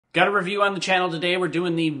Got a review on the channel today. We're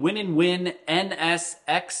doing the Win&Win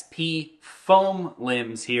NSXP foam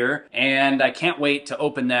limbs here, and I can't wait to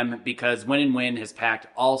open them because Win&Win has packed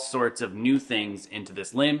all sorts of new things into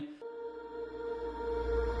this limb.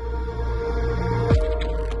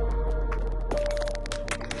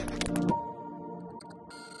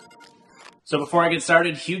 So before I get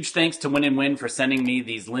started, huge thanks to Win&Win for sending me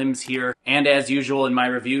these limbs here. And as usual in my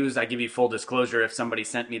reviews, I give you full disclosure if somebody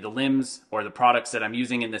sent me the limbs or the products that I'm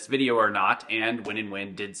using in this video or not, and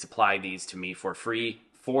Win&Win did supply these to me for free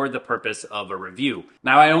for the purpose of a review.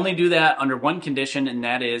 Now I only do that under one condition, and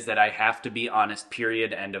that is that I have to be honest,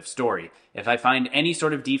 period, end of story. If I find any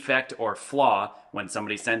sort of defect or flaw when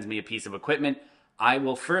somebody sends me a piece of equipment, I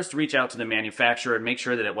will first reach out to the manufacturer and make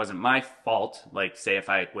sure that it wasn't my fault, like say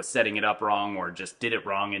if I was setting it up wrong or just did it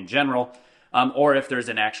wrong in general, or if there's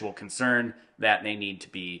an actual concern that they need to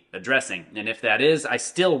be addressing. And if that is, I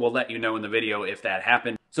still will let you know in the video if that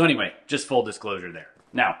happened. So anyway, just full disclosure there.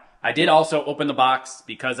 Now, I did also open the box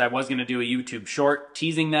because I was going to do a YouTube short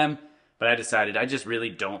teasing them, but I decided I just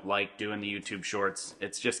really don't like doing the YouTube shorts.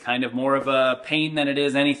 It's just kind of more of a pain than it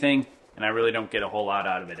is anything, and I really don't get a whole lot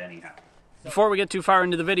out of it anyhow. Before we get too far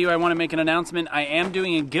into the video, I want to make an announcement. I am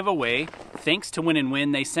doing a giveaway thanks to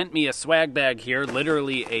Win&Win. They sent me a swag bag here,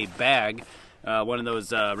 literally a bag, one of those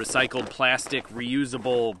recycled plastic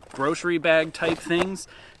reusable grocery bag type things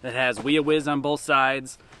that has Win&Win on both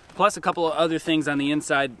sides, plus a couple of other things on the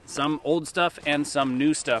inside, some old stuff and some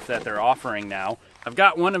new stuff that they're offering now. I've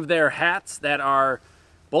got one of their hats that are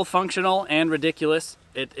both functional and ridiculous.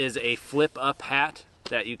 It is a flip up hat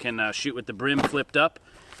that you can shoot with the brim flipped up.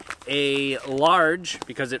 A large,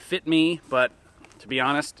 because it fit me, but to be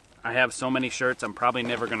honest, I have so many shirts, I'm probably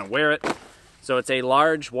never going to wear it. So it's a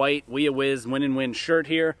large white Win&Win shirt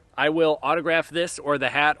here. I will autograph this or the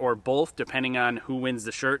hat or both, depending on who wins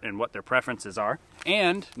the shirt and what their preferences are.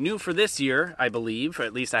 And new for this year, I believe, or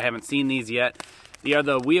at least I haven't seen these yet, they are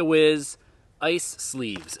the Win&Win ice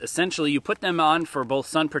sleeves. Essentially, you put them on for both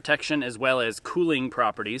sun protection as well as cooling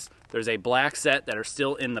properties. There's a black set that are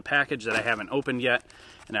still in the package that I haven't opened yet,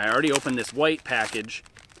 and I already opened this white package,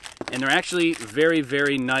 and they're actually very,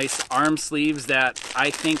 very nice arm sleeves that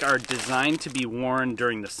I think are designed to be worn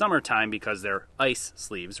during the summertime because they're ice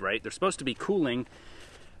sleeves, right? They're supposed to be cooling.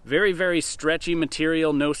 Very, very stretchy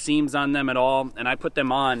material, no seams on them at all, and I put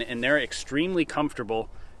them on and they're extremely comfortable,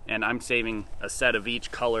 and I'm saving a set of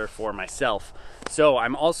each color for myself. So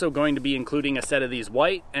I'm also going to be including a set of these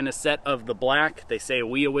white and a set of the black. They say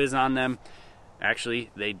Win&Win on them. Actually,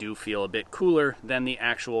 they do feel a bit cooler than the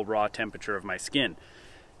actual raw temperature of my skin.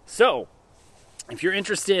 So, if you're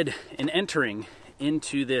interested in entering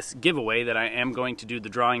into this giveaway that I am going to do the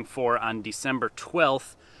drawing for on December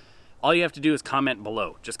 12th, all you have to do is comment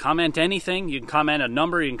below. Just comment anything. You can comment a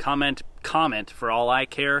number, you can comment for all I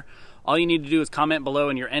care. All you need to do is comment below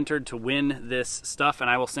and you're entered to win this stuff, and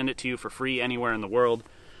I will send it to you for free anywhere in the world.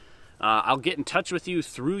 I'll get in touch with you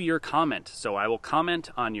through your comment. So I will comment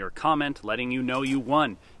on your comment letting you know you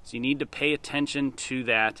won. So you need to pay attention to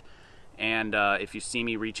that. And if you see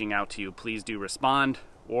me reaching out to you, please do respond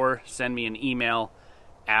or send me an email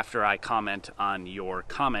after I comment on your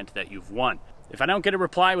comment that you've won. If I don't get a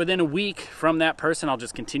reply within a week from that person, I'll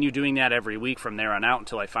just continue doing that every week from there on out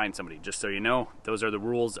until I find somebody. Just so you know, those are the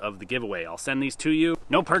rules of the giveaway. I'll send these to you.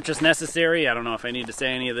 No purchase necessary. I don't know if I need to say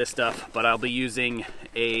any of this stuff, but I'll be using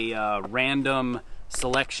a random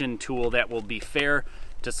selection tool that will be fair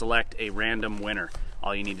to select a random winner.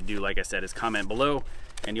 All you need to do, like I said, is comment below,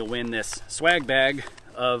 and you'll win this swag bag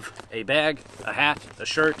of a bag, a hat, a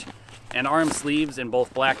shirt, and arm sleeves in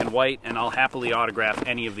both black and white, and I'll happily autograph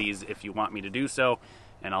any of these if you want me to do so,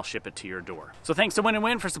 and I'll ship it to your door. So thanks to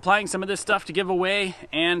Win&Win for supplying some of this stuff to give away,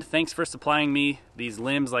 and thanks for supplying me these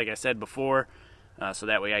limbs like I said before, so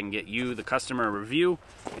that way I can get you, the customer, a review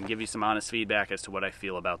and give you some honest feedback as to what I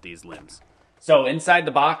feel about these limbs. So inside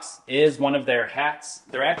the box is one of their hats.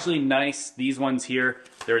 They're actually nice, these ones here.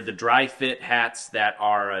 They're the dry fit hats that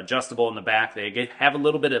are adjustable in the back. They have a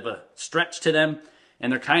little bit of a stretch to them,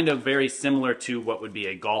 and they're kind of very similar to what would be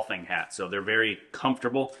a golfing hat. So they're very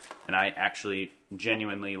comfortable, and I actually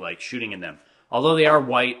genuinely like shooting in them. Although they are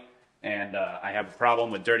white, and I have a problem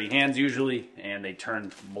with dirty hands usually, and they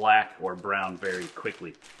turn black or brown very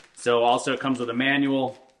quickly. So also it comes with a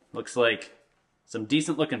manual. Looks like some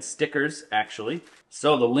decent looking stickers, actually.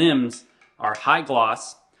 So the limbs are high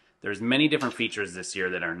gloss. There's many different features this year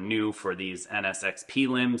that are new for these NSXP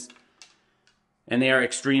limbs, and they are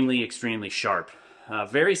extremely, extremely sharp.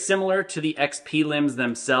 Very similar to the XP limbs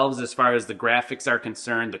themselves as far as the graphics are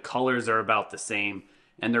concerned. The colors are about the same,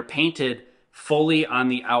 and they're painted fully on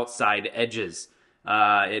the outside edges.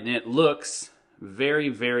 And it looks very,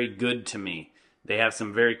 very good to me. They have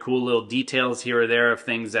some very cool little details here or there of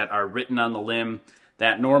things that are written on the limb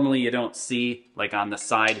that normally you don't see, like on the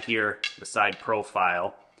side here, the side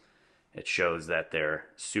profile. It shows that they're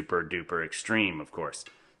super duper extreme, of course.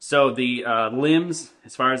 So the limbs,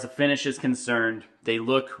 as far as the finish is concerned, they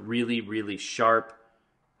look really, really sharp,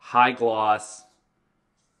 high gloss.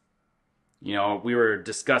 You know, we were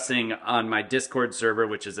discussing on my Discord server,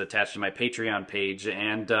 which is attached to my Patreon page,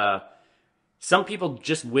 and some people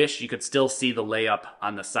just wish you could still see the layup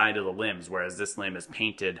on the side of the limbs, whereas this limb is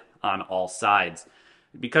painted on all sides.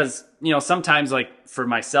 Because, you know, sometimes, like for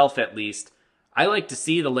myself at least, I like to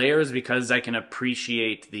see the layers because I can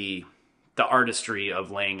appreciate the artistry of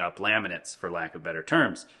laying up laminates, for lack of better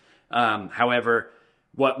terms. However,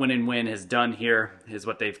 what Win&Win has done here is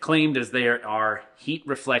what they've claimed is there are heat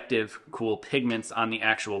reflective cool pigments on the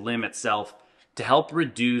actual limb itself to help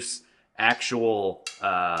reduce actual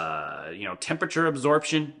temperature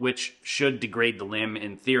absorption, which should degrade the limb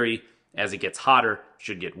in theory. As it gets hotter,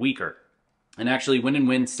 should get weaker. And actually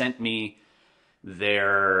Win&Win sent me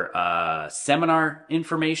their seminar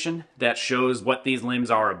information that shows what these limbs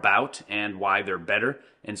are about and why they're better.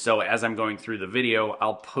 And so as I'm going through the video,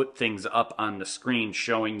 I'll put things up on the screen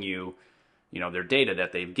showing you, their data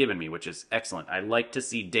that they've given me, which is excellent. I like to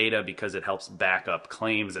see data because it helps back up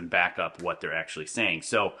claims and back up what they're actually saying.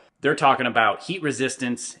 So they're talking about heat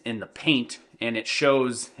resistance in the paint, and it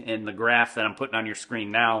shows in the graph that I'm putting on your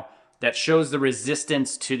screen now that shows the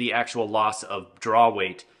resistance to the actual loss of draw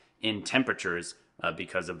weight in temperatures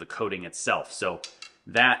because of the coating itself. So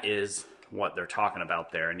that is what they're talking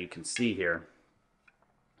about there. And you can see here,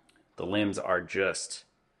 the limbs are just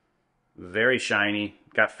very shiny.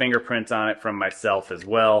 Got fingerprints on it from myself as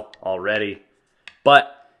well already.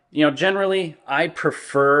 But, generally I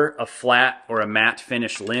prefer a flat or a matte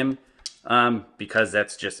finish limb because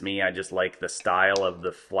that's just me. I just like the style of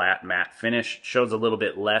the flat matte finish. Shows a little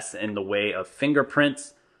bit less in the way of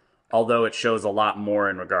fingerprints, although it shows a lot more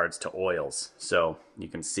in regards to oils. So you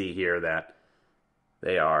can see here that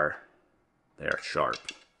they are sharp.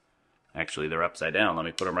 Actually, they're upside down. Let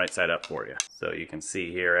me put them right side up for you. So you can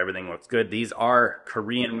see here, everything looks good. These are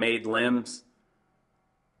Korean-made limbs.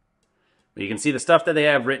 But you can see the stuff that they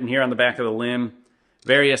have written here on the back of the limb.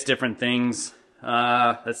 Various different things.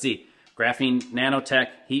 Let's see. Graphene nanotech,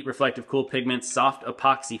 heat reflective cool pigments, soft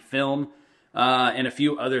epoxy film, and a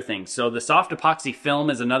few other things. So the soft epoxy film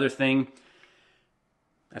is another thing.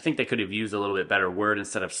 I think they could have used a little bit better word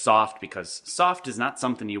instead of soft, because soft is not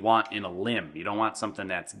something you want in a limb. You don't want something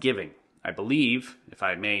that's giving. I believe, if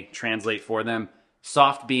I may translate for them,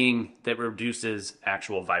 soft being that reduces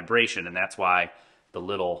actual vibration, and that's why the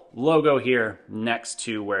little logo here next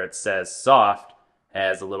to where it says soft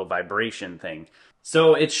has a little vibration thing.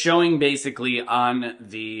 So it's showing basically on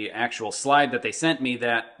the actual slide that they sent me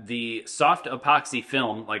that the soft epoxy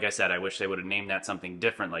film, like I said, I wish they would have named that something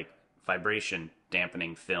different, like vibration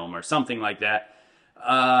dampening film or something like that.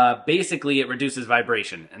 Basically, it reduces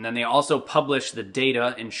vibration. And then they also publish the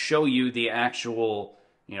data and show you the actual,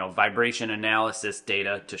 vibration analysis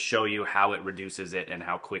data to show you how it reduces it and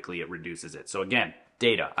how quickly it reduces it. So again,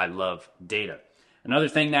 data. I love data. Another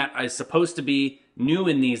thing that is supposed to be new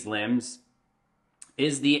in these limbs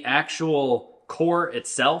is the actual core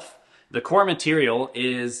itself. The core material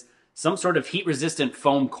is some sort of heat-resistant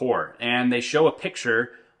foam core, and they show a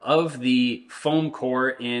picture of the foam core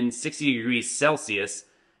in 60 degrees Celsius,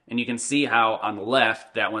 and you can see how on the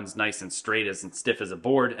left that one's nice and straight as and stiff as a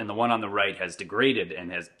board, and the one on the right has degraded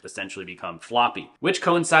and has essentially become floppy, which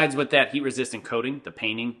coincides with that heat-resistant coating. The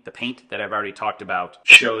paint that I've already talked about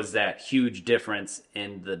shows that huge difference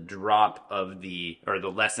in the drop of the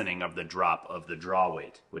lessening of the drop of the draw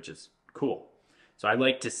weight, which is cool. So I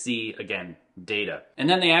like to see, again, data. And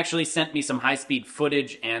then they actually sent me some high-speed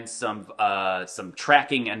footage and some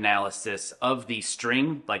tracking analysis of the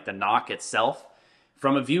string, like the knock itself.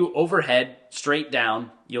 From a view overhead, straight down,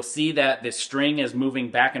 you'll see that the string is moving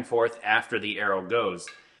back and forth after the arrow goes.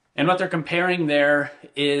 And what they're comparing there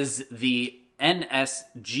is the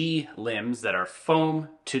NSG limbs that are foam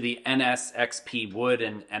to the NSXP wood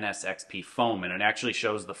and NSXP foam, and it actually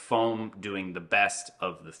shows the foam doing the best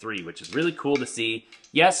of the three, which is really cool to see.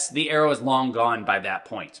 Yes, the arrow is long gone by that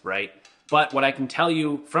point, right? But what I can tell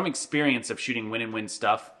you from experience of shooting Win&Win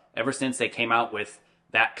stuff, ever since they came out with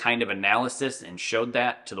that kind of analysis and showed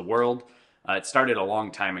that to the world, it started a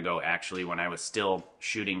long time ago, actually, when I was still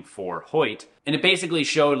shooting for Hoyt. And it basically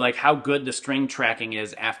showed like how good the string tracking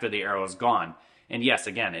is after the arrow's gone. And yes,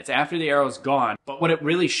 again, it's after the arrow's gone. But what it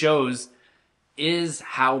really shows is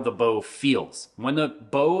how the bow feels. When the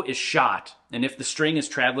bow is shot, and if the string is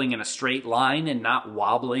traveling in a straight line and not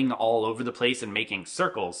wobbling all over the place and making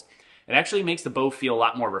circles, it actually makes the bow feel a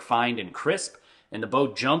lot more refined and crisp, and the bow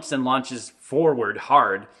jumps and launches forward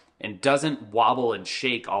hard and doesn't wobble and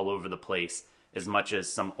shake all over the place as much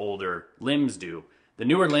as some older limbs do. The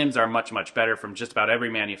newer limbs are much, much better from just about every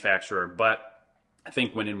manufacturer, but I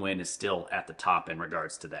think Win&Win is still at the top in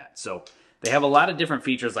regards to that. So they have a lot of different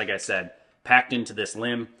features, like I said, packed into this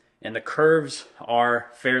limb, and the curves are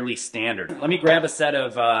fairly standard. Let me grab a set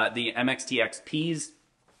of the MXT XPs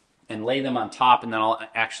and lay them on top, and then I'll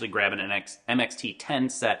actually grab an MXT 10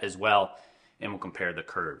 set as well, and we'll compare the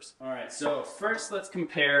curves. All right, so first let's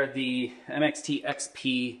compare the MXT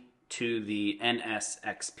XP to the NS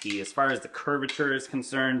XP. As far as the curvature is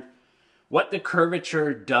concerned, what the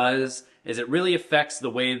curvature does is it really affects the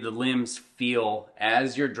way the limbs feel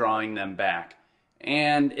as you're drawing them back.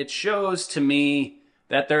 And it shows to me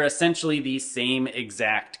that they're essentially the same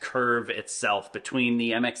exact curve itself between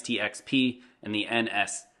the MXT XP and the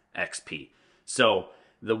NS XP. So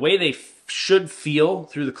the way they should feel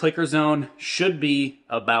through the clicker zone should be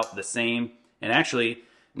about the same. And actually,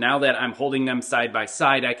 now that I'm holding them side by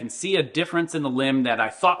side, I can see a difference in the limb that I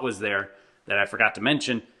thought was there that I forgot to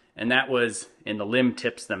mention, and that was in the limb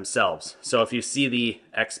tips themselves. So if you see the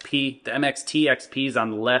XP, the MXT XPs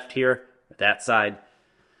on the left here, that side,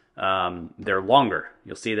 they're longer.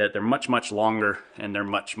 You'll see that they're much, much longer and they're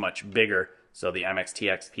much, much bigger. So the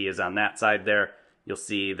MXT XP is on that side there. You'll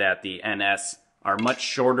see that the NS are much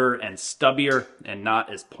shorter and stubbier and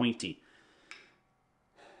not as pointy.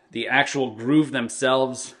 The actual groove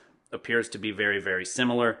themselves appears to be very, very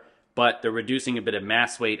similar, but they're reducing a bit of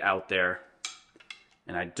mass weight out there.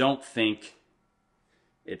 And I don't think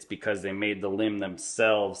it's because they made the limb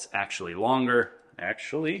themselves actually longer.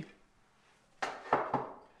 Actually,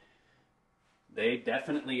 they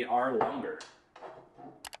definitely are longer.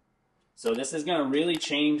 So this is going to really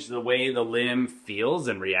change the way the limb feels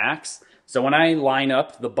and reacts. So when I line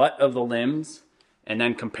up the butt of the limbs and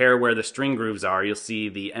then compare where the string grooves are, you'll see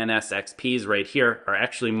the NSXPs right here are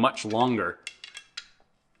actually much longer.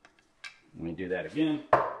 Let me do that again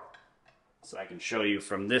so I can show you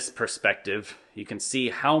from this perspective. You can see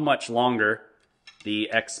how much longer the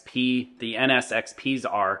NSXPs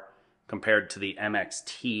are compared to the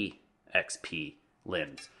MXT XP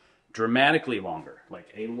limbs. Dramatically longer, like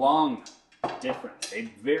a long difference, a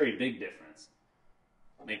very big difference.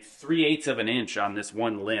 Like 3/8 of an inch on this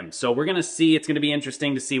one limb. So we're gonna see, it's gonna be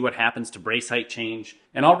interesting to see what happens to brace height change.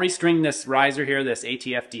 And I'll restring this riser here, this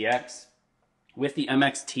ATF-DX, with the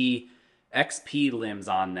MXT XP limbs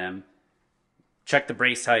on them. Check the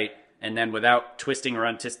brace height, and then without twisting or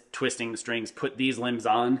untwisting the strings, put these limbs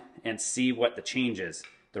on and see what the change is.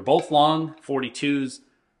 They're both long, 42s,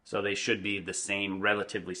 so they should be the same,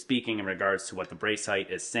 relatively speaking, in regards to what the brace height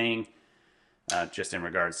is saying, just in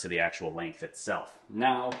regards to the actual length itself.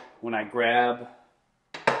 Now, when I grab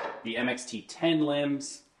the MXT 10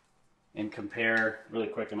 limbs and compare, really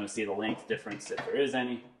quick, I'm going to see the length difference if there is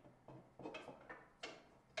any.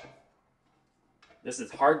 This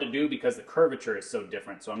is hard to do because the curvature is so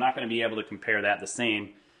different, so I'm not going to be able to compare that the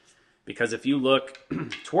same, because if you look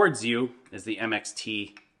towards you is the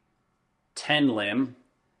MXT 10 limb,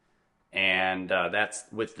 and that's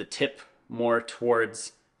with the tip more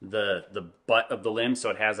towards the butt of the limb,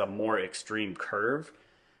 so it has a more extreme curve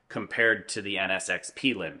compared to the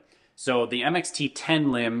NSXP limb. So the MXT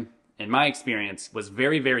 10 limb, in my experience, was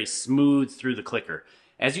very, very smooth through the clicker.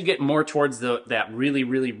 As you get more towards that really,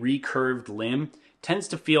 really recurved limb, tends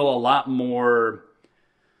to feel a lot more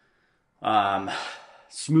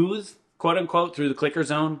smooth, quote unquote, through the clicker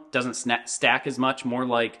zone. Doesn't stack as much, more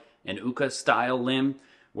like an Uka style limb,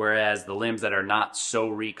 whereas the limbs that are not so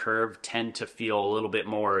recurved tend to feel a little bit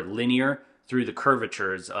more linear through the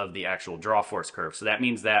curvatures of the actual draw force curve. So that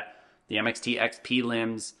means that the MXT XP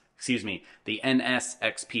limbs, the NS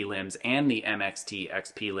XP limbs and the MXT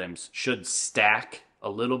XP limbs should stack a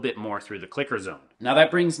little bit more through the clicker zone. Now that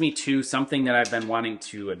brings me to something that I've been wanting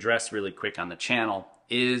to address really quick on the channel,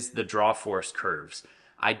 is the draw force curves.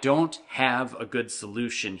 I don't have a good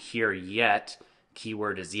solution here yet.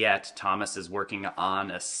 Keyword is yet. Thomas is working on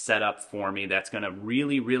a setup for me that's going to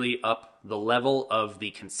really, really up the level of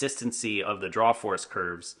the consistency of the draw force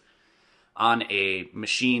curves on a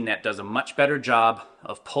machine that does a much better job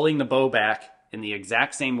of pulling the bow back in the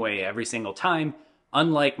exact same way every single time,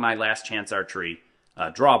 unlike my Last Chance Archery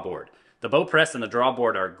draw board. The bow press and the draw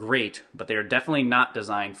board are great, but they are definitely not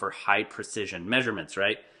designed for high precision measurements,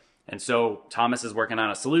 right? And so Thomas is working on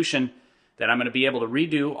a solution that I'm going to be able to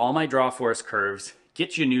redo all my draw force curves,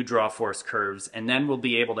 get you new draw force curves, and then we'll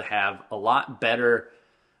be able to have a lot better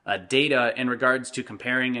data in regards to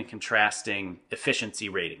comparing and contrasting efficiency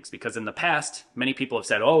ratings. Because in the past, many people have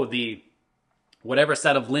said, oh, the whatever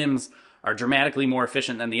set of limbs are dramatically more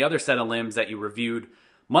efficient than the other set of limbs that you reviewed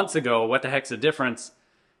months ago. What the heck's the difference?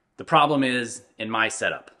 The problem is in my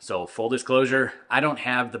setup. So full disclosure, I don't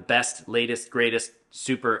have the best, latest, greatest,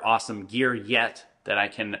 super awesome gear yet that I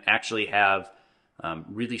can actually have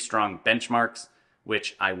really strong benchmarks,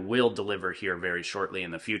 which I will deliver here very shortly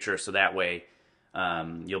in the future. So that way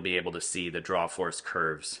you'll be able to see the draw force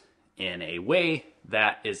curves in a way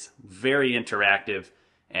that is very interactive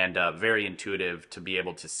and very intuitive to be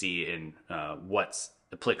able to see in what's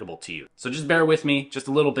applicable to you. So just bear with me just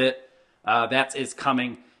a little bit. That is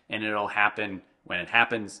coming, and it'll happen when it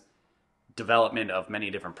happens. Development of many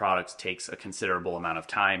different products takes a considerable amount of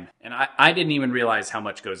time, and I didn't even realize how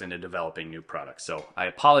much goes into developing new products. So I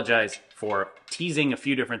apologize for teasing a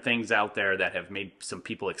few different things out there that have made some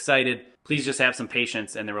people excited. Please just have some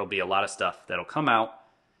patience, and there will be a lot of stuff that'll come out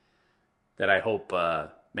that I hope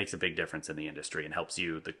makes a big difference in the industry and helps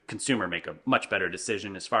you, the consumer, make a much better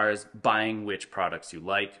decision as far as buying which products you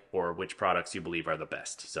like or which products you believe are the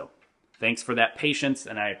best. So thanks for that patience,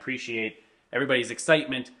 and I appreciate everybody's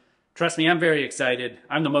excitement. Trust me, I'm very excited.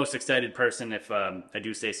 I'm the most excited person, if I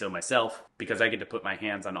do say so myself, because I get to put my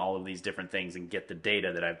hands on all of these different things and get the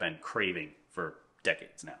data that I've been craving for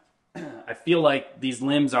decades now. I feel like these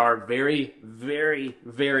limbs are very, very,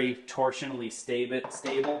 very torsionally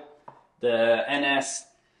stable. The NS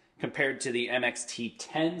compared to the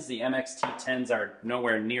MXT10s, the MXT10s are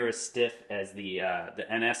nowhere near as stiff as the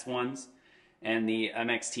NS ones, and the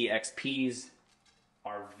MXT XPs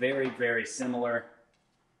are very, very similar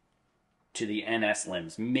to the NS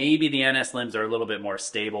limbs. Maybe the NS limbs are a little bit more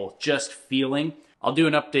stable, just feeling. I'll do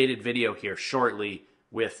an updated video here shortly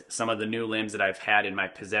with some of the new limbs that I've had in my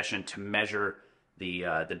possession to measure the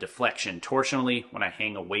deflection torsionally when I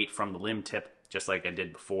hang a weight from the limb tip, just like I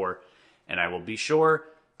did before. And I will be sure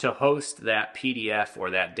to host that PDF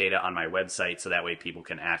or that data on my website so that way people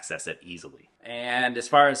can access it easily. And as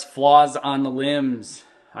far as flaws on the limbs,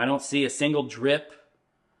 I don't see a single drip.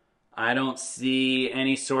 I don't see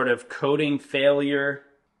any sort of coating failure.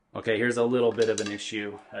 Okay, here's a little bit of an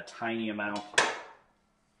issue, a tiny amount.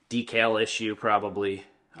 Decal issue probably.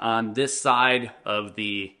 On this side of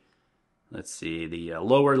the, let's see, the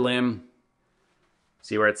lower limb,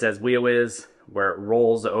 see where it says wheel is, where it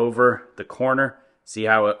rolls over the corner. See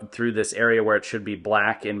how through this area where it should be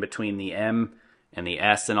black in between the M and the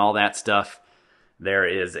S and all that stuff, there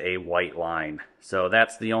is a white line. So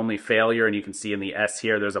that's the only failure, and you can see in the S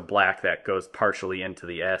here, there's a black that goes partially into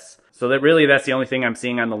the S. So that's the only thing I'm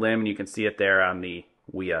seeing on the limb, and you can see it there on the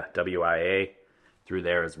WIA, W-I-A, through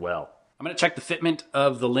there as well. I'm gonna check the fitment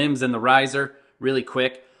of the limbs and the riser really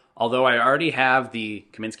quick. Although I already have the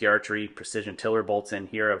Kaminski Archery precision tiller bolts in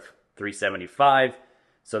here of 375,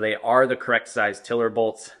 so they are the correct size tiller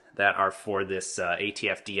bolts that are for this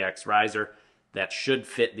ATF DX riser that should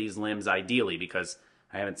fit these limbs ideally, because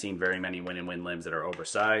I haven't seen very many Win&Win limbs that are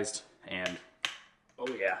oversized. And oh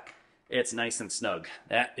yeah, it's nice and snug.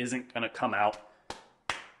 That isn't gonna come out.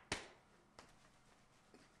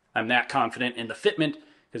 I'm that confident in the fitment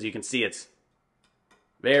because you can see it's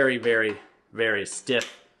very, very, very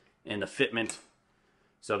stiff in the fitment.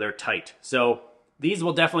 So they're tight. So these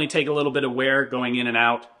will definitely take a little bit of wear going in and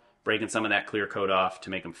out, breaking some of that clear coat off to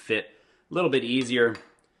make them fit a little bit easier.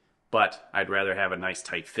 But I'd rather have a nice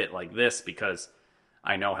tight fit like this because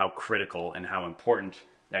I know how critical and how important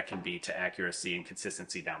that can be to accuracy and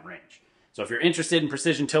consistency downrange. So if you're interested in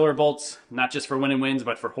precision tiller bolts, not just for Win&Wins,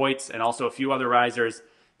 but for Hoyts and also a few other risers,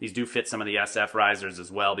 these do fit some of the SF risers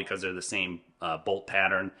as well because they're the same bolt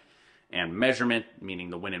pattern and measurement, meaning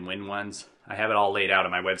the Win&Win ones. I have it all laid out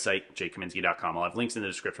on my website, jkaminski.com. I'll have links in the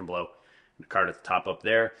description below, and the card at the top up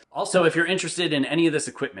there. Also, if you're interested in any of this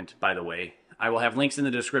equipment, by the way, I will have links in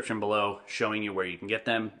the description below showing you where you can get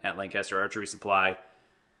them at Lancaster Archery Supply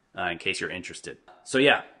in case you're interested. So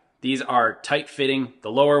yeah, these are tight fitting.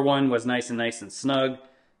 The lower one was nice and snug.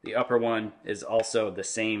 The upper one is also the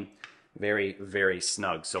same, very, very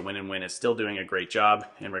snug. So Win&Win is still doing a great job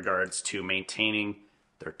in regards to maintaining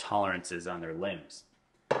their tolerances on their limbs.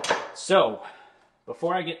 So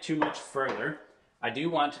before I get too much further, I do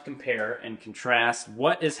want to compare and contrast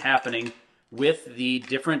what is happening with the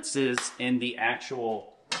differences in the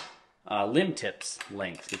actual limb tips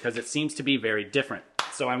length, because it seems to be very different.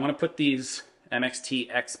 So I want to put these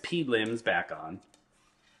MXT XP limbs back on,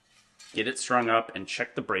 get it strung up, and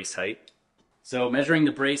check the brace height. So measuring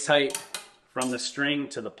the brace height from the string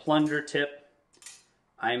to the plunger tip,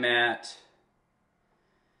 I'm at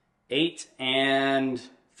 8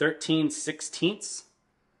 13/16,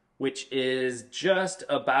 which is just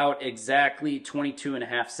about exactly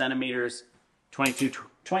 22.5 centimeters,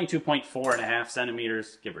 22.4.5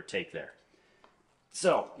 centimeters, give or take there.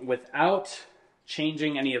 So without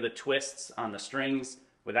changing any of the twists on the strings,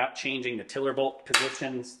 without changing the tiller bolt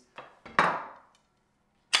positions,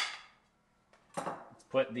 let's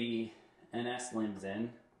put the NS limbs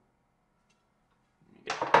in.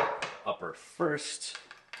 Get the upper first.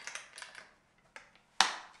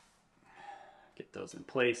 Get those in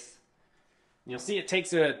place. You'll see it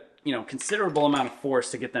takes a considerable amount of force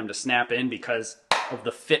to get them to snap in because of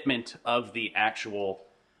the fitment of the actual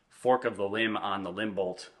fork of the limb on the limb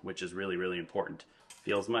bolt, which is really, really important.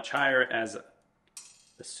 Feels much higher as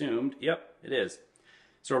assumed. Yep, it is.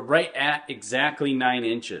 So we're right at exactly 9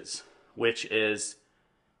 inches, which is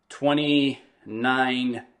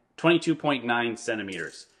 22.9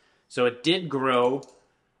 centimeters. So it did grow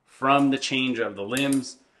from the change of the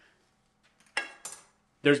limbs.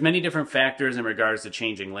 There's many different factors in regards to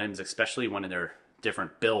changing limbs, especially when they're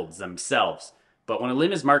different builds themselves. But when a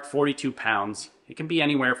limb is marked 42 pounds, it can be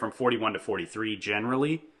anywhere from 41 to 43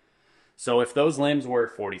 generally. So if those limbs were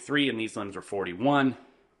 43 and these limbs were 41,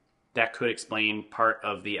 that could explain part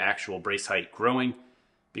of the actual brace height growing.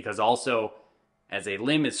 Because also, as a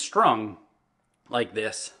limb is strung like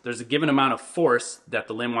this, there's a given amount of force that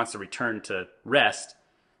the limb wants to return to rest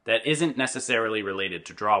that isn't necessarily related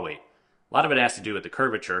to draw weight. A lot of it has to do with the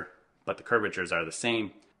curvature, but the curvatures are the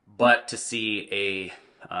same. But to see a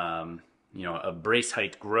brace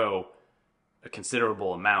height grow a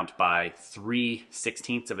considerable amount by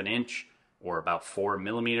 3/16 of an inch, or about 4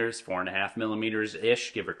 millimeters, 4.5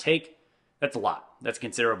 millimeters-ish, give or take, that's a lot. That's a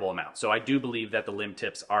considerable amount. So I do believe that the limb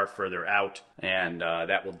tips are further out, and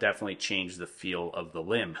that will definitely change the feel of the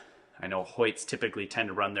limb. I know Hoyts typically tend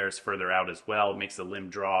to run theirs further out as well. It makes the limb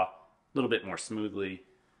draw a little bit more smoothly,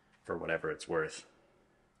 for whatever it's worth.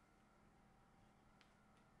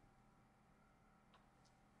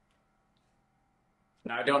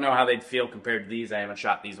 Now, I don't know how they'd feel compared to these. I haven't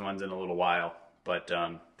shot these ones in a little while, but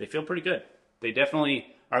they feel pretty good. They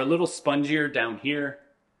definitely are a little spongier down here,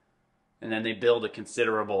 and then they build a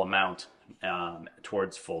considerable amount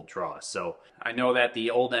towards full draw. So I know that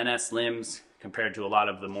the old NS limbs, compared to a lot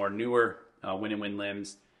of the more newer Win&Win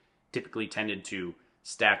limbs, typically tended to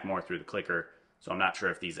stack more through the clicker. So I'm not sure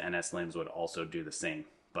if these NS limbs would also do the same,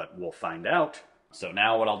 but we'll find out. So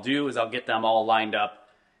now what I'll do is I'll get them all lined up,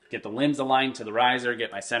 get the limbs aligned to the riser,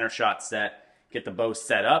 get my center shot set, get the bow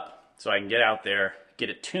set up so I can get out there, get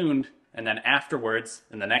it tuned, and then afterwards,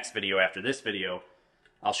 in the next video after this video,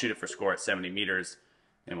 I'll shoot it for score at 70 meters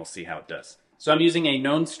and we'll see how it does. So I'm using a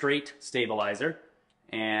known straight stabilizer,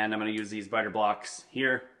 and I'm going to use these biter blocks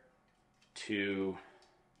here to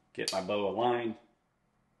get my bow aligned.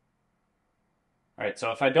 All right,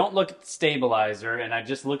 so if I don't look at the stabilizer and I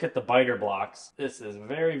just look at the biter blocks, this is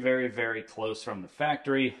very, very, very close from the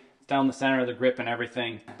factory. It's down the center of the grip and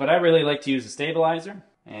everything. But I really like to use a stabilizer,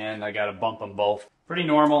 and I got to bump them both. Pretty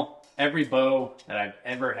normal. Every bow that I've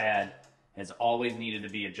ever had has always needed to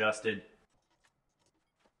be adjusted.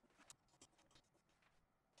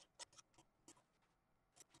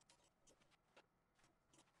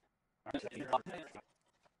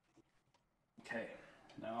 Okay,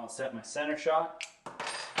 now I'll set my center shot.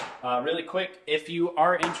 Really quick, if you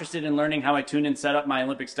are interested in learning how I tune and set up my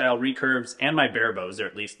Olympic style recurves and my bare bows, or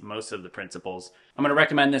at least most of the principles, I'm going to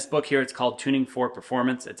recommend this book here. It's called Tuning for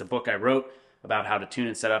Performance. It's a book I wrote about how to tune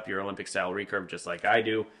and set up your Olympic style recurve just like I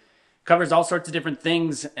do. Covers all sorts of different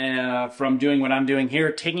things, from doing what I'm doing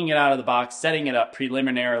here, taking it out of the box, setting it up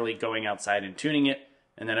preliminarily, going outside and tuning it,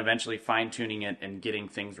 and then eventually fine-tuning it and getting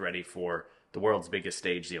things ready for the world's biggest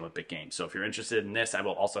stage, the Olympic Games. So if you're interested in this, I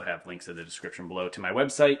will also have links in the description below to my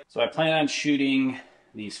website. So I plan on shooting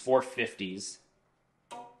these 450s,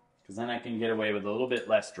 because then I can get away with a little bit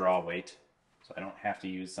less draw weight, so I don't have to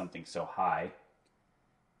use something so high,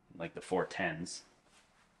 like the 410s.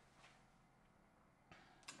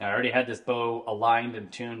 I already had this bow aligned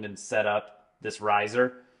and tuned and set up, this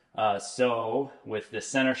riser. So with the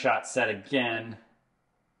center shot set again,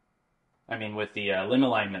 with the limb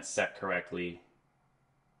alignment set correctly,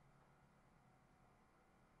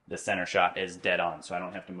 the center shot is dead on, so I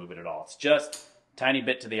don't have to move it at all. It's just a tiny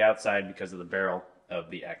bit to the outside because of the barrel of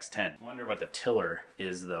the X10. I wonder what the tiller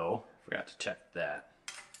is though. Forgot to check that.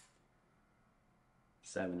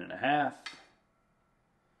 7.5.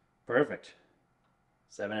 Perfect.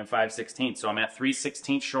 7 5/16. So I'm at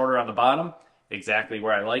 3/16 shorter on the bottom, exactly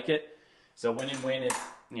where I like it. So Win&Win is,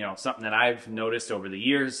 something that I've noticed over the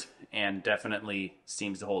years and definitely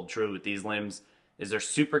seems to hold true with these limbs, is they're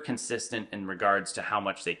super consistent in regards to how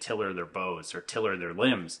much they tiller their bows or tiller their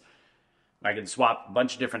limbs. I can swap a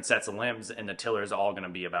bunch of different sets of limbs and the tiller is all going to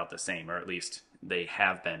be about the same, or at least they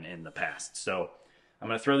have been in the past. So I'm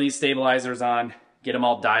going to throw these stabilizers on, get them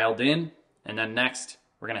all dialed in, and then next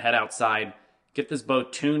we're going to head outside, get this bow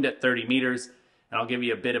tuned at 30 meters, and I'll give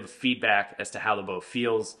you a bit of feedback as to how the bow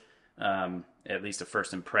feels, at least a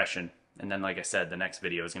first impression. And then, like I said, the next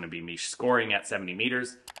video is going to be me scoring at 70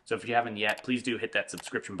 meters. So if you haven't yet, please do hit that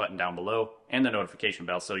subscription button down below and the notification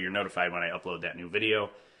bell so you're notified when I upload that new video,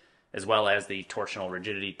 as well as the torsional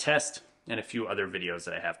rigidity test and a few other videos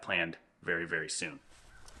that I have planned very, very soon.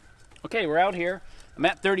 Okay, we're out here. I'm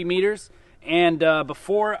at 30 meters, and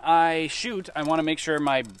before I shoot, I want to make sure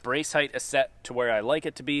my brace height is set to where I like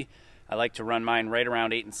it to be. I like to run mine right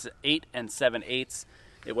around 8 and 7/8.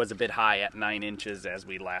 It was a bit high at 9 inches as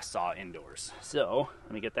we last saw indoors. So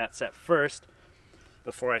let me get that set first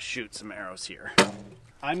before I shoot some arrows here.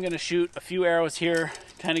 I'm going to shoot a few arrows here,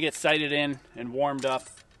 kind of get sighted in and warmed up,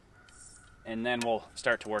 and then we'll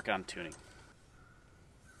start to work on tuning.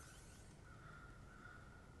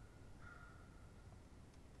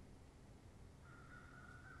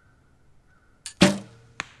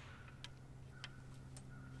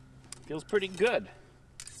 Feels pretty good.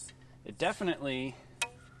 It definitely,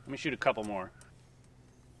 let me shoot a couple more.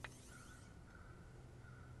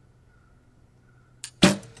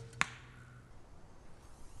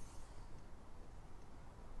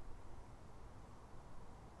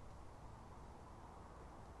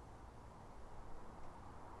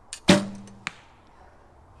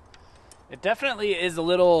 It definitely is a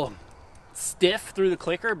little stiff through the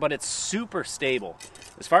clicker, but it's super stable.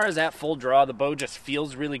 As far as that full draw, the bow just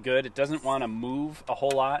feels really good. It doesn't want to move a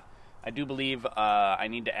whole lot. I do believe I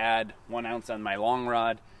need to add 1 ounce on my long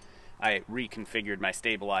rod. I reconfigured my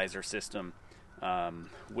stabilizer system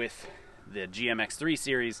with the GMX3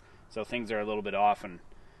 series, so things are a little bit off, and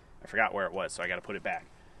I forgot where it was, so I got to put it back.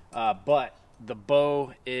 But the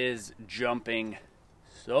bow is jumping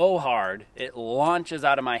so hard, it launches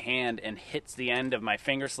out of my hand and hits the end of my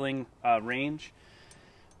finger sling range.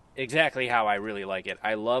 Exactly how I really like it.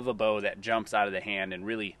 I love a bow that jumps out of the hand and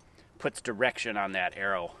really puts direction on that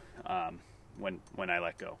arrow when I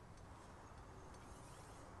let go.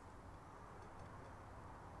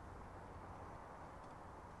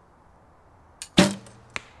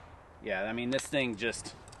 Yeah, I mean, this thing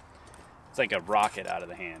just, it's like a rocket out of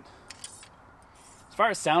the hand. As far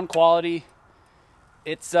as sound quality,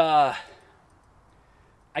 it's, I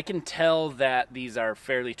can tell that these are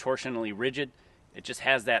fairly torsionally rigid. It just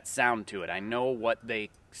has that sound to it. I know what they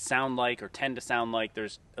sound like or tend to sound like.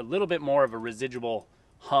 There's a little bit more of a residual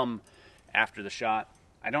hum after the shot.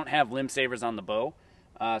 I don't have limb savers on the bow,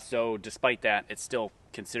 so despite that, it's still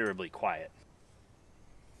considerably quiet.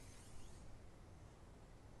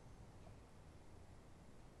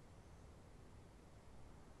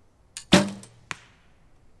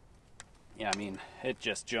 Yeah, I mean, it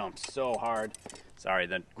just jumps so hard. Sorry,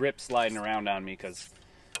 the grip's sliding around on me because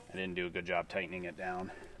I didn't do a good job tightening it down.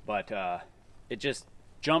 But it just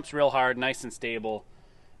jumps real hard, nice and stable.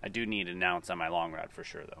 I do need an ounce on my long rod for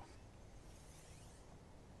sure, though.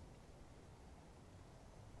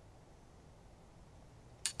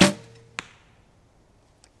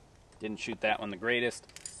 Didn't shoot that one the greatest.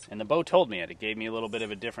 And the bow told me it. It gave me a little bit of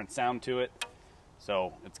a different sound to it.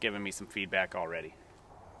 So it's giving me some feedback already.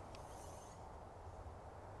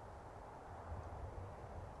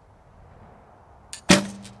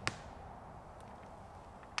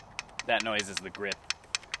 That noise is the grip,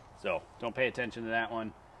 so don't pay attention to that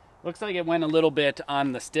one. Looks like it went a little bit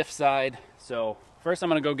on the stiff side, so first I'm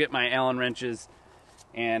going to go get my Allen wrenches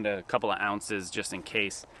and a couple of ounces just in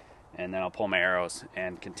case, and then I'll pull my arrows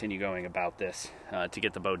and continue going about this to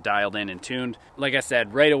get the bow dialed in and tuned. Like I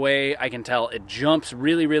said, right away I can tell it jumps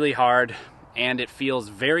really, really hard, and it feels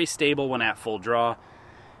very stable when at full draw.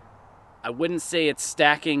 I wouldn't say it's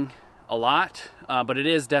stacking a lot, but it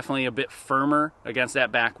is definitely a bit firmer against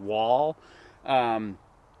that back wall.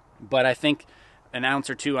 But I think an ounce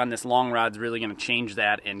or two on this long rod is really going to change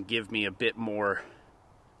that and give me a bit more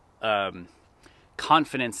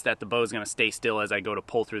confidence that the bow is going to stay still as I go to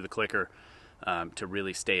pull through the clicker to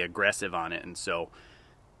really stay aggressive on it. And so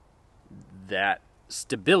that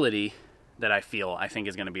stability that I feel, I think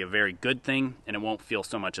is going to be a very good thing, and it won't feel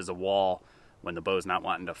so much as a wall when the bow's not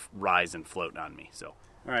wanting to rise and float on me. So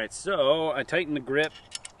all right, so I tightened the grip,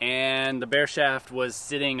 and the bear shaft was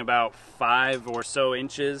sitting about 5 or so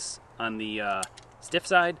inches on the stiff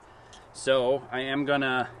side. So I am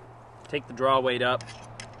gonna take the draw weight up,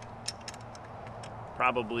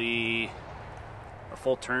 probably a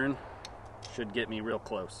full turn, should get me real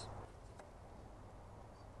close.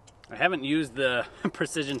 I haven't used the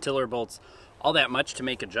precision tiller bolts all that much to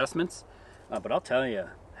make adjustments, but I'll tell you,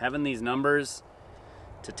 having these numbers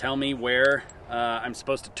to tell me where I'm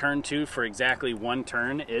supposed to turn to for exactly one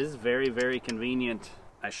turn is very, very convenient.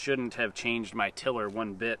 I shouldn't have changed my tiller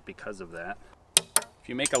one bit because of that. If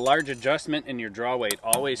you make a large adjustment in your draw weight,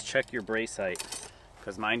 always check your brace height,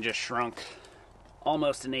 because mine just shrunk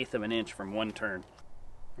almost 1/8 of an inch from one turn.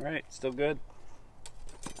 All right, still good.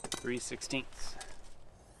 3/16.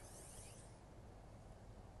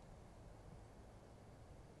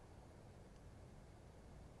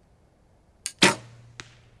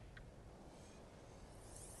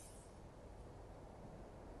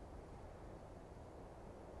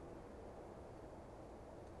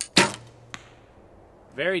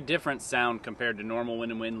 Very different sound compared to normal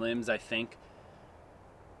Win&Win limbs, I think.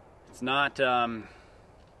 It's not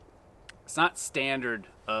standard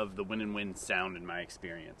of the Win&Win sound in my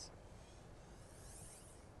experience.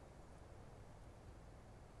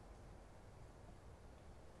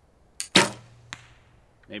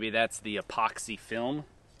 Maybe that's the epoxy film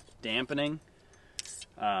dampening,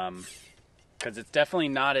 because it's definitely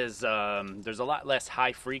not as, there's a lot less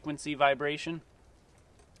high frequency vibration,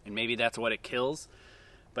 and maybe that's what it kills.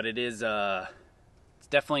 But it is, it's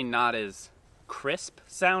definitely not as crisp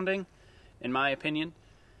sounding, in my opinion.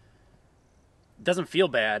 It doesn't feel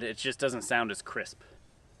bad, it just doesn't sound as crisp.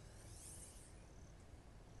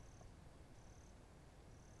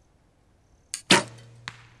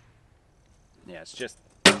 Yeah, it's just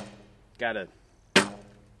got a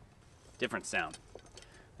different sound.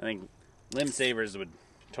 I think limb savers would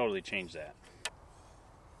totally change that.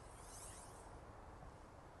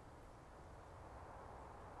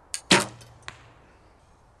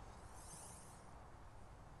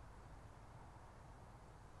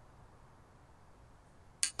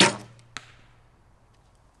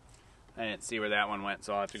 I didn't see where that one went,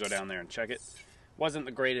 so I'll have to go down there and check it. Wasn't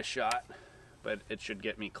the greatest shot, but it should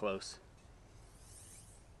get me close.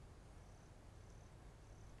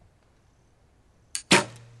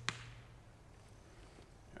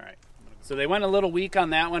 Alright, so they went a little weak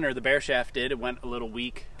on that one, or the bear shaft did. It went a little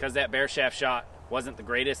weak. Because that bear shaft shot wasn't the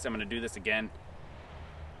greatest, I'm going to do this again.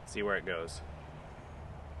 See where it goes.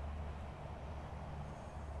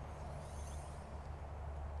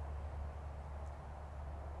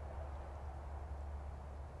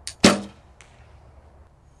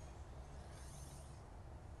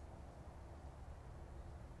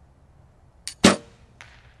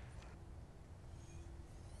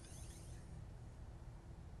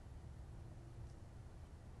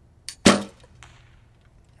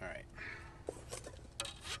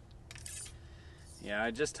 Yeah,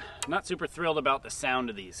 I'm not super thrilled about the sound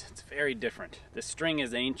of these. It's very different. This string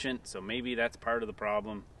is ancient, so maybe that's part of the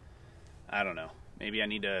problem. I don't know. Maybe I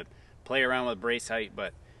need to play around with brace height,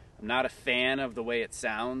 but I'm not a fan of the way it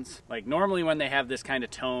sounds. Like normally when they have this kind of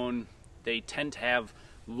tone, they tend to have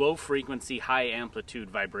low frequency, high amplitude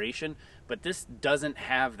vibration, but this doesn't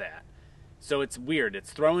have that. So it's weird.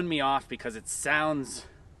 It's throwing me off because it sounds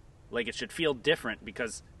like it should feel different,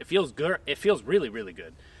 because it feels good. It feels really, really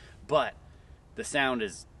good, but the sound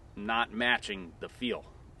is not matching the feel.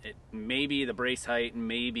 It maybe the brace height,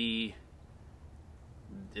 maybe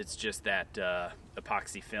it's just that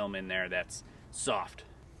epoxy film in there that's soft.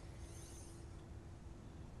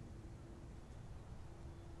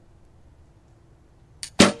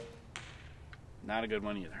 Not a good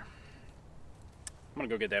one either. I'm gonna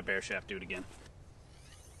go get that bear shaft, do it again.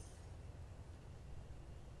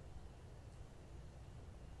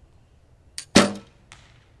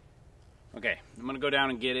 Okay, I'm gonna go down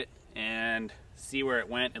and get it and see where it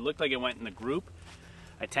went. It looked like it went in the group.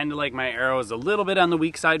 I tend to like my arrows a little bit on the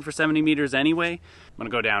weak side for 70 meters anyway. I'm gonna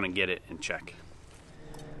go down and get it and check.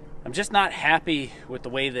 I'm just not happy with the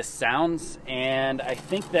way this sounds, and I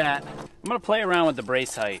think that I'm gonna play around with the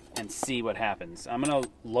brace height and see what happens. I'm gonna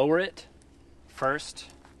lower it first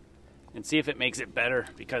and see if it makes it better,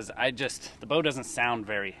 because the bow doesn't sound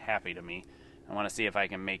very happy to me. I wanna see if I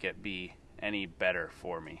can make it be any better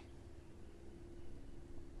for me.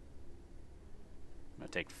 I'm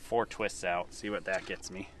gonna take 4 twists out, see what that gets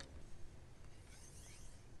me.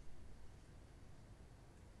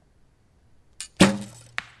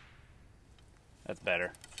 That's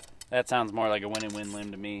better. That sounds more like a Win&Win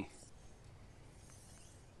limb to me.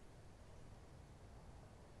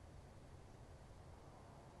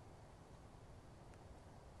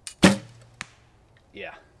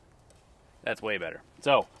 Yeah, that's way better.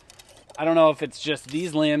 So, I don't know if it's just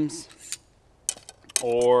these limbs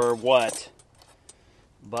or what,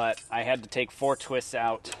 but I had to take 4 twists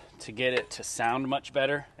out to get it to sound much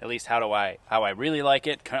better. At least how I really like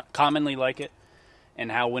it, commonly like it.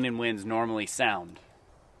 and how Win&Wins normally sound.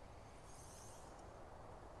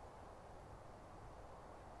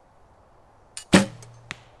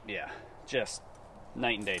 Yeah, just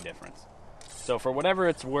night and day difference. So for whatever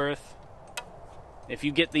it's worth, if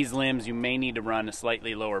you get these limbs, you may need to run a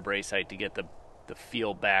slightly lower brace height to get the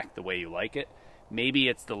feel back the way you like it. Maybe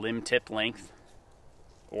it's the limb tip length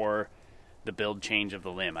or the build change of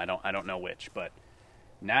the limb. I don't know which, but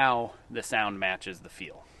now the sound matches the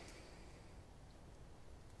feel.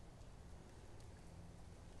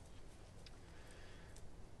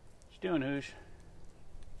 What you doing, Hoosh?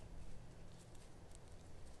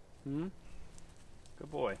 Good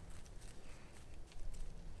boy.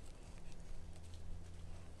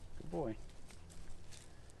 Good boy.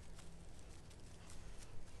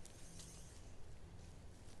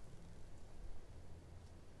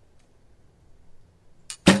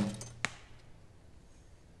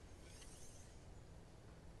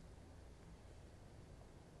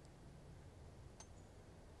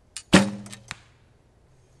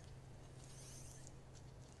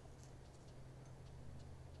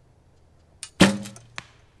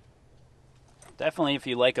 Definitely, if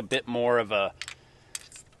you like a bit more of a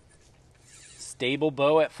stable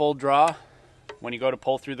bow at full draw, when you go to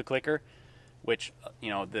pull through the clicker, which, you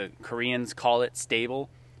know, the Koreans call it stable,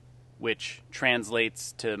 which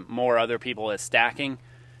translates to more other people as stacking,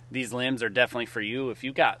 these limbs are definitely for you. If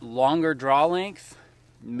you've got longer draw length,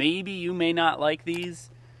 maybe you may not like these,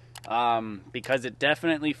 because it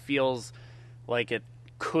definitely feels like it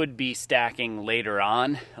could be stacking later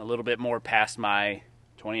on, a little bit more past my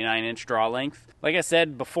 29-inch draw length. Like I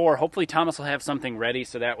said before, hopefully Thomas will have something ready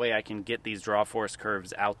so that way I can get these draw force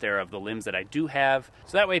curves out there of the limbs that I do have,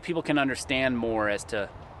 so that way people can understand more as to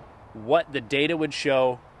what the data would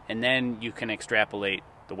show, and then you can extrapolate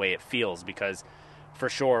the way it feels, because for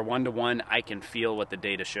sure, one-to-one, I can feel what the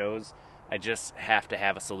data shows. I just have to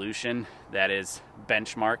have a solution that is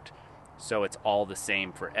benchmarked so it's all the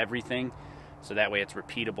same for everything, so that way it's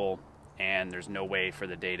repeatable and there's no way for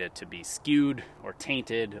the data to be skewed or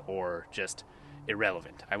tainted or just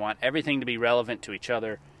irrelevant. I want everything to be relevant to each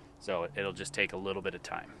other, so it'll just take a little bit of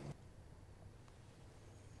time.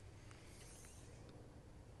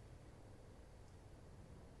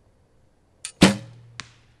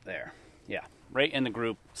 There. Yeah, right in the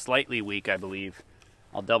group, slightly weak, I believe.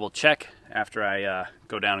 I'll double check after I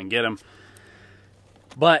go down and get them.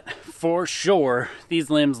 But for sure, these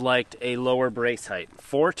limbs liked a lower brace height.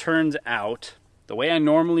 4 turns out, the way I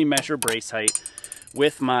normally measure brace height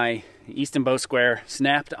with my Easton bow square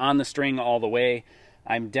snapped on the string all the way,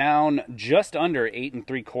 I'm down just under 8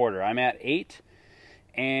 3/4. I'm at 8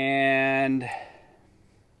 and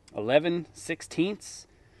 11/16,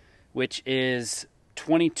 which is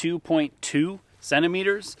 22.2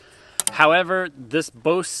 centimeters. However, this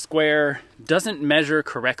bow square doesn't measure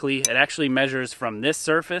correctly. It actually measures from this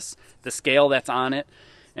surface, the scale that's on it.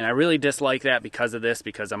 And I really dislike that because of this,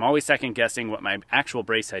 because I'm always second guessing what my actual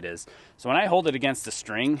brace height is. So when I hold it against the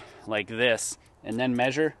string like this and then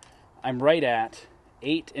measure, I'm right at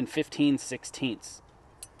 8 15/16,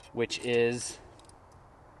 which is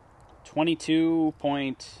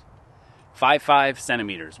 22.55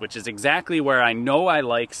 centimeters, which is exactly where I know I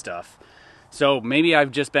like stuff. So maybe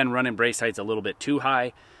I've just been running brace heights a little bit too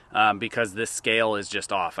high because this scale is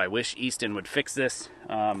just off. I wish Easton would fix this.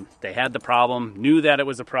 They had the problem, knew that it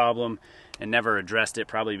was a problem, and never addressed it,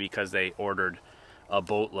 probably because they ordered a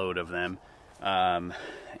boatload of them, and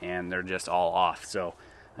they're just all off. So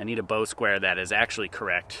I need a bow square that is actually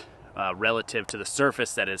correct relative to the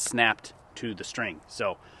surface that is snapped to the string.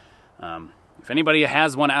 So if anybody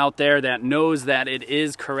has one out there that knows that it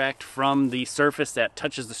is correct from the surface that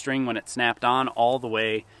touches the string when it's snapped on all the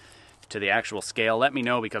way to the actual scale, let me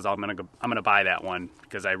know, because I'm gonna buy that one,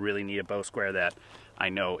 because I really need a bow square that I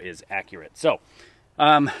know is accurate. So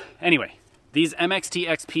anyway, these MXT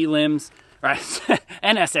XP limbs, or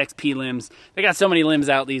NSXP limbs, they got so many limbs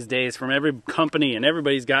out these days from every company, and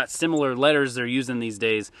everybody's got similar letters they're using these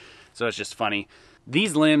days, so it's just funny.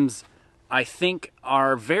 These limbs, I think,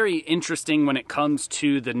 are very interesting when it comes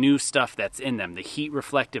to the new stuff that's in them. The heat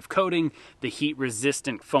reflective coating, the heat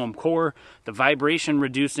resistant foam core, the vibration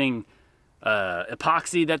reducing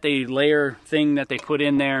epoxy that they layer thing that they put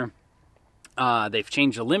in there. They've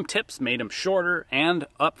changed the limb tips, made them shorter and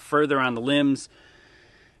up further on the limbs.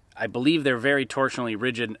 I believe they're very torsionally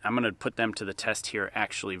rigid. I'm going to put them to the test here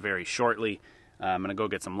actually very shortly. I'm going to go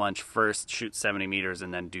get some lunch first, shoot 70 meters,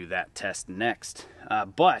 and then do that test next.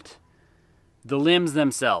 But the limbs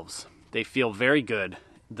themselves, they feel very good.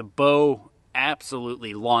 The bow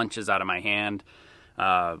absolutely launches out of my hand.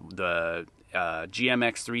 The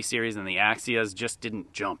GMX 3 series and the Axias just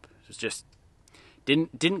didn't jump. It just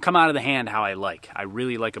didn't come out of the hand how I like. I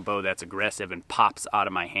really like a bow that's aggressive and pops out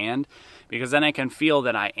of my hand, because then I can feel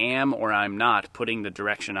that I am or I'm not putting the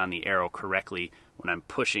direction on the arrow correctly when I'm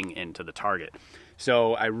pushing into the target.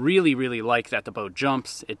 So I really, really like that the bow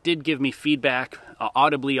jumps. It did give me feedback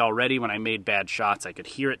audibly already when I made bad shots. I could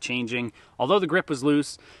hear it changing, although the grip was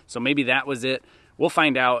loose, so maybe that was it. We'll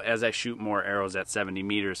find out as I shoot more arrows at 70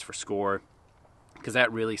 meters for score, because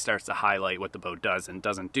that really starts to highlight what the bow does and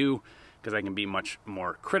doesn't do, because I can be much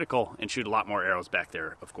more critical and shoot a lot more arrows back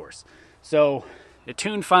there, of course. So it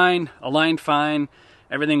tuned fine, aligned fine,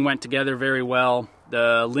 everything went together very well.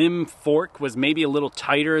 The limb fork was maybe a little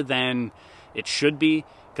tighter than it should be,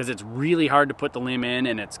 because it's really hard to put the limb in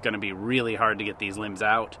and it's going to be really hard to get these limbs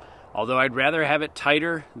out. Although I'd rather have it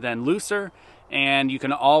tighter than looser, and you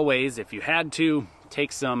can always, if you had to,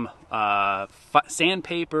 take some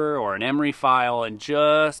sandpaper or an emery file and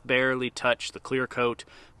just barely touch the clear coat,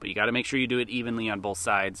 but you got to make sure you do it evenly on both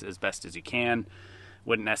sides as best as you can.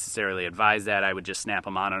 Wouldn't necessarily advise that. I would just snap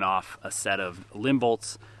them on and off a set of limb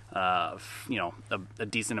bolts, you know, a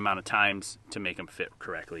decent amount of times to make them fit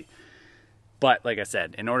correctly. But like I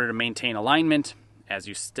said, in order to maintain alignment, as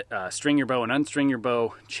you string your bow and unstring your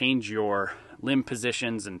bow, change your limb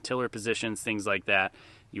positions and tiller positions, things like that,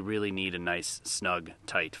 you really need a nice, snug,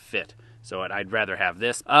 tight fit. So I'd rather have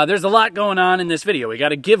this. There's a lot going on in this video. We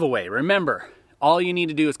got a giveaway. Remember, all you need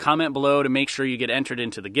to do is comment below to make sure you get entered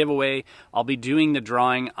into the giveaway. I'll be doing the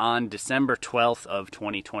drawing on December 12th of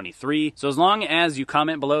 2023. So as long as you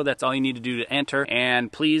comment below, that's all you need to do to enter.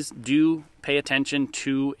 And please do pay attention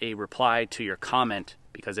to a reply to your comment,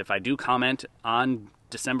 because if I do comment on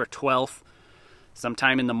December 12th,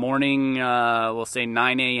 sometime in the morning, we'll say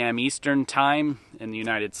 9 a.m. Eastern time in the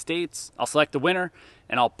United States, I'll select the winner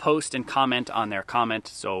and I'll post and comment on their comment.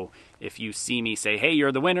 So if you see me say, hey,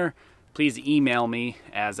 you're the winner, please email me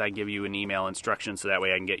as I give you an email instruction, so that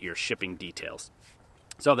way I can get your shipping details.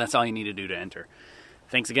 So that's all you need to do to enter.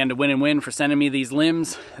 Thanks again to Win&Win for sending me these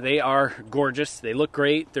limbs. They are gorgeous. They look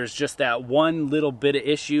great. There's just that one little bit of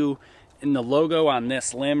issue in the logo on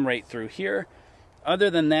this limb right through here. Other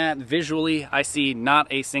than that, visually, I see not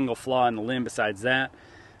a single flaw in the limb besides that.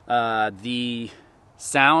 The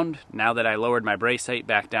sound, now that I lowered my brace height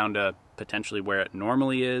back down to potentially where it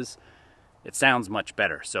normally is, it sounds much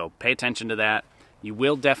better. So pay attention to that. You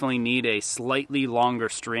will definitely need a slightly longer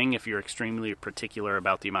string if you're extremely particular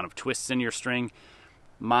about the amount of twists in your string.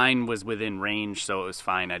 Mine was within range, so it was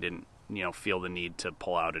fine. I didn't, feel the need to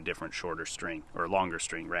pull out a different shorter string, or longer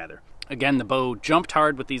string rather. Again, the bow jumped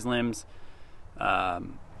hard with these limbs.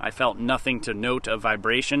 I felt nothing to note of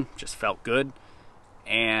vibration, just felt good.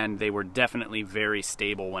 And they were definitely very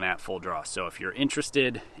stable when at full draw. So if you're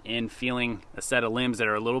interested in feeling a set of limbs that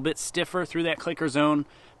are a little bit stiffer through that clicker zone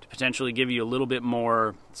to potentially give you a little bit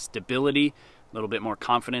more stability, a little bit more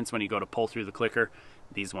confidence when you go to pull through the clicker,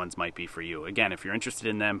 these ones might be for you. Again, if you're interested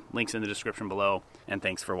in them, links in the description below, and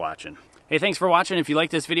thanks for watching. Hey, thanks for watching. If you like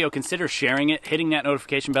this video, consider sharing it, hitting that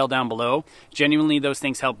notification bell down below. Genuinely, those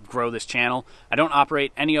things help grow this channel. I don't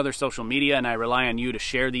operate any other social media, and I rely on you to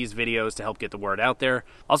share these videos to help get the word out there.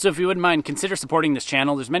 Also, if you wouldn't mind, consider supporting this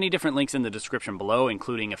channel. There's many different links in the description below,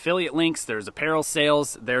 including affiliate links. There's apparel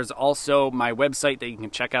sales. There's also my website that you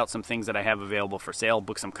can check out some things that I have available for sale,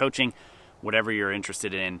 book some coaching. Whatever you're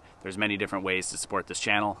interested in, there's many different ways to support this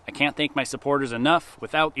channel. I can't thank my supporters enough.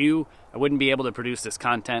 Without you, I wouldn't be able to produce this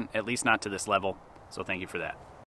content, at least not to this level. So thank you for that.